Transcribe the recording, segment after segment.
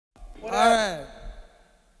All right.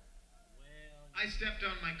 I stepped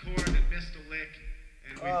on my cord and missed a lick.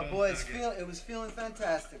 And we both boys, dug it was feeling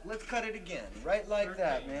fantastic. Let's cut it again, right like 13.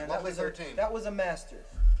 that, man. Lovely 13. That was a master.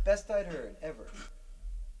 Best I'd heard ever.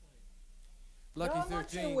 Lucky No, I'm not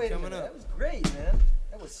 13 saying wait a coming minute. up. That was great, man.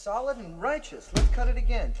 That was solid and righteous. Let's cut it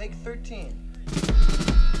again. Take 13.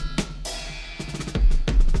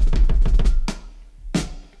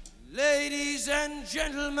 Ladies and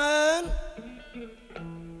gentlemen,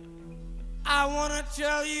 I want to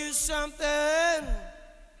tell you something.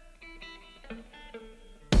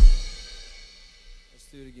 Let's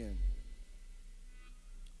do it again.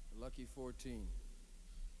 Lucky 14.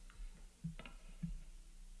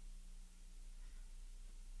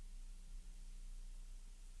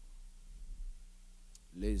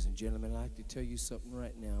 Ladies and gentlemen, I'd like to tell you something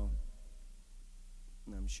right now,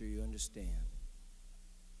 and I'm sure you understand.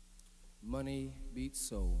 Money beats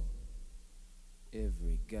soul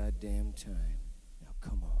every goddamn time. Now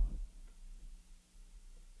come on.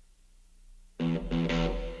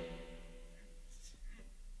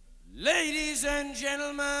 Ladies and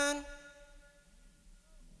gentlemen,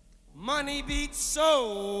 money beats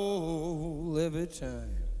soul every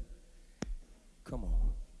time. Come on.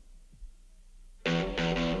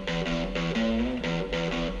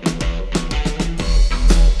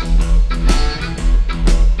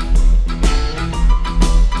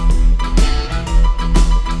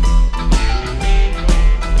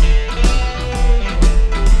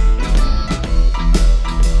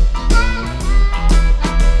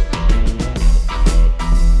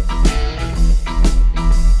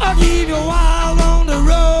 I'll give you wild on the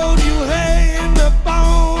road, you hand up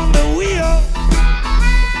on the wheel.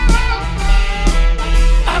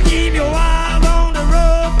 I'll give you wild on the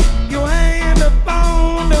road, you hand up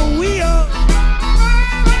on the wheel.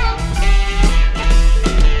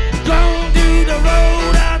 Gonna do the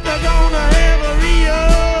road out there, gonna have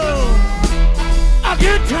a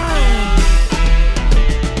good time.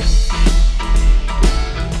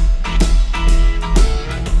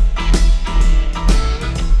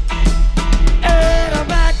 At the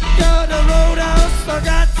back of the roadhouse, I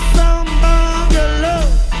got some bungalow.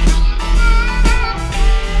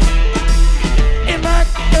 In back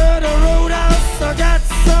of the roadhouse, I got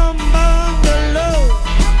some bungalow.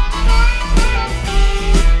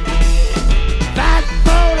 Back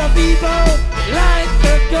for the people like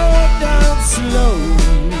to go down slow.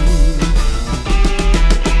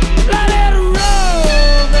 Let it roll,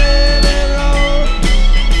 baby, roll.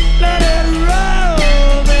 Let it roll,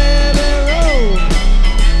 baby, roll.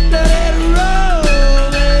 Let it roll,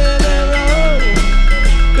 baby, roll.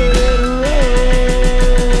 Let it roll,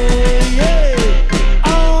 yeah,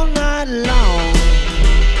 all night long.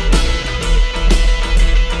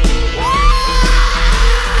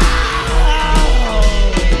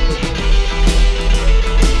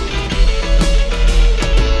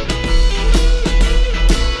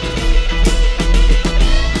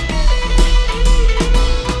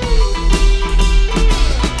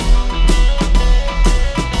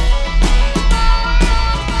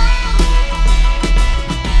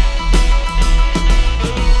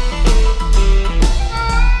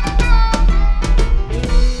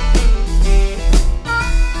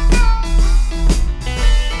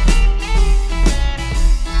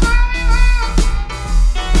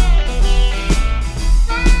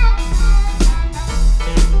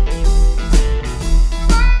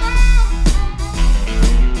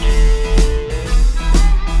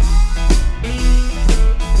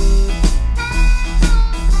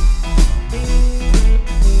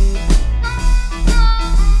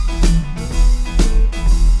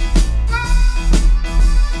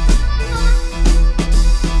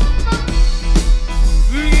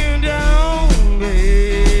 Bring it down,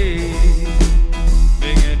 babe.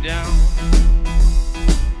 Bring it down.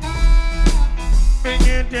 Bring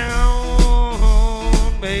it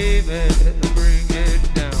down, baby. Bring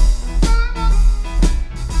it down.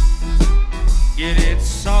 Get it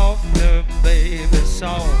softer, baby,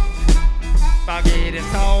 soft. I get it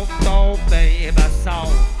soft, oh, baby,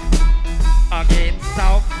 soft. I get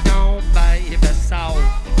soft, oh, baby, soft.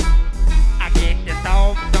 I get the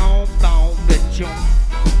soft, oh, baby, jump.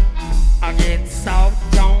 I get soft,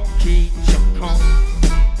 don't keep your comb.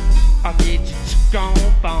 I get you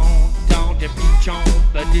gone, bone, don't be jump,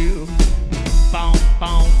 but do. Bone,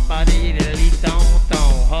 bone, but it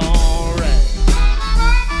don't, alright.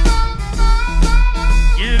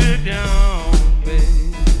 Get it down,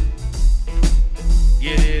 babe.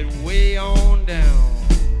 Get it way on down.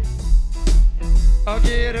 Oh,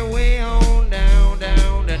 get it way on down, down.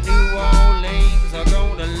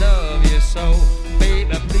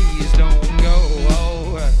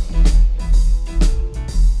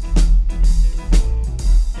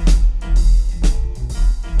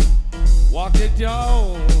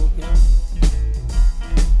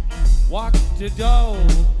 dog,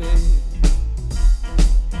 baby.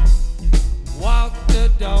 Walk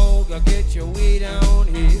the dog, I'll get your way down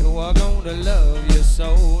here. We're gonna love you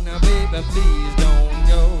so. Now, baby, please don't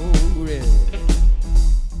go.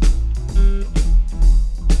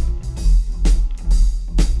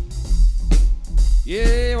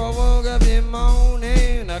 Yeah, I woke up in the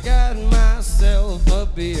morning, I got myself a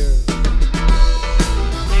beer.